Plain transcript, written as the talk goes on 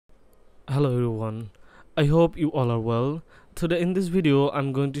Hello everyone, I hope you all are well. Today in this video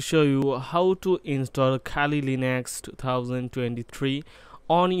I'm going to show you how to install Kali Linux 2023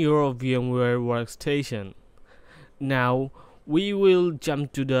 on your VMware Workstation. Now we will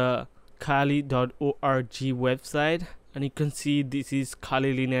jump to the kali.org website, and you can see this is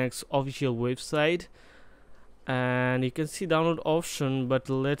Kali Linux official website, and you can see download option, but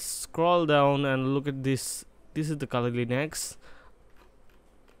let's scroll down and look at this. This is the Kali Linux.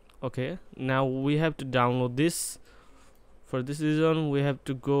 Okay, now we have to download this. For this reason we have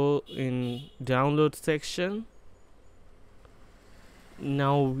to go in download section.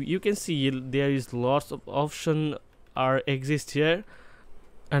 Now you can see there is lots of options are exist here,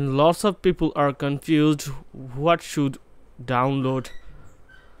 and lots of people are confused what should download.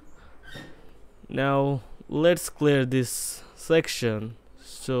 Now let's clear this section.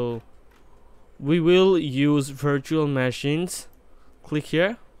 So we will use virtual machines. Click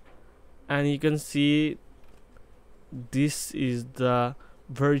here, and you can see this is the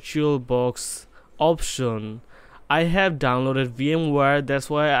virtual box option. I have downloaded VMware, that's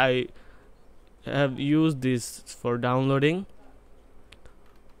why I have used this for downloading.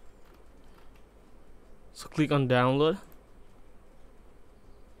 So click on download.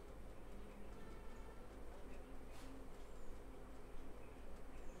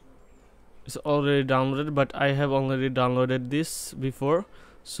 It's already downloaded, but I have already downloaded this before,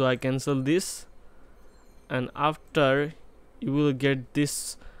 so I cancel this, and after you will get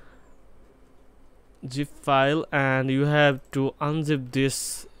this zip file, and you have to unzip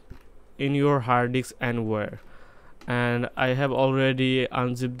this in your hard disk anywhere. And I have already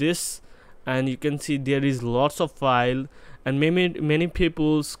unzipped this, and you can see there is lots of file, and many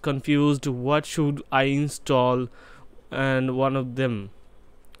people's confused what should I install, and one of them.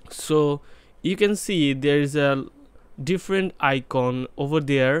 So you can see there is a different icon over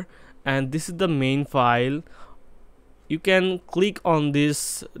there, and this is the main file. You can click on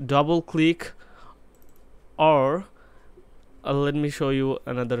this, double click, or let me show you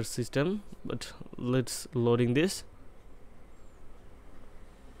another system, but let's loading this.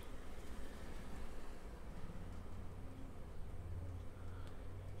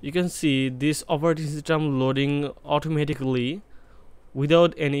 You can see this operating system loading automatically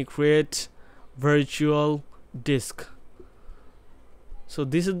without any create virtual disk. So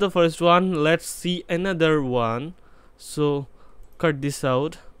this is the first one. Let's see another one. So cut this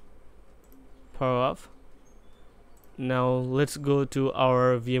out, power off. Now let's go to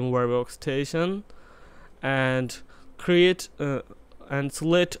our VMware Workstation and create and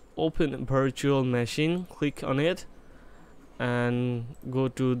select open virtual machine. Click on it and go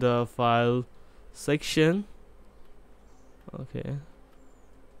to the file section. Okay,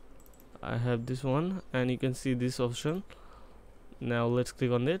 I have this one, and you can see this option. Now let's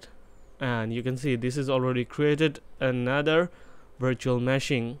click on it, and you can see this is already created another virtual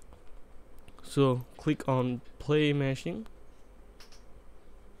machine. So click on play machine.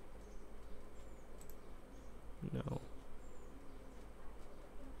 No.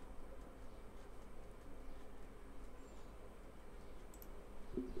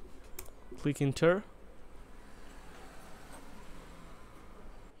 Click enter.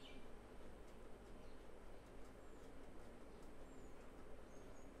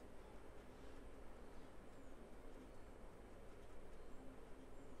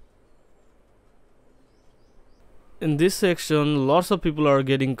 In this section, lots of people are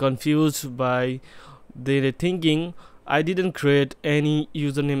getting confused by their thinking I didn't create any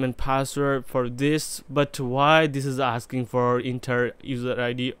username and password for this, but why this is asking for enter user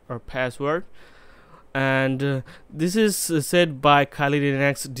ID or password. And this is set by Kali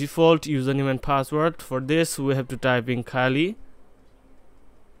Linux default username and password. For this we have to type in Kali,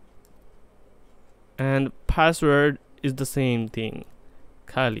 and password is the same thing,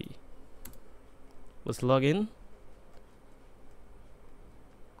 Kali. Let's log in.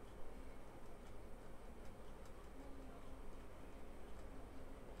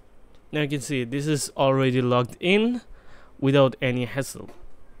 Now you can see this is already logged in without any hassle.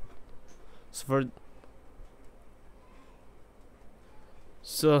 So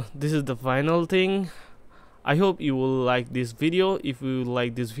this is the final thing. I hope you will like this video. If you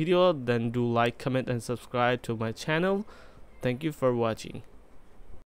like this video, then do like, comment and subscribe to my channel. Thank you for watching.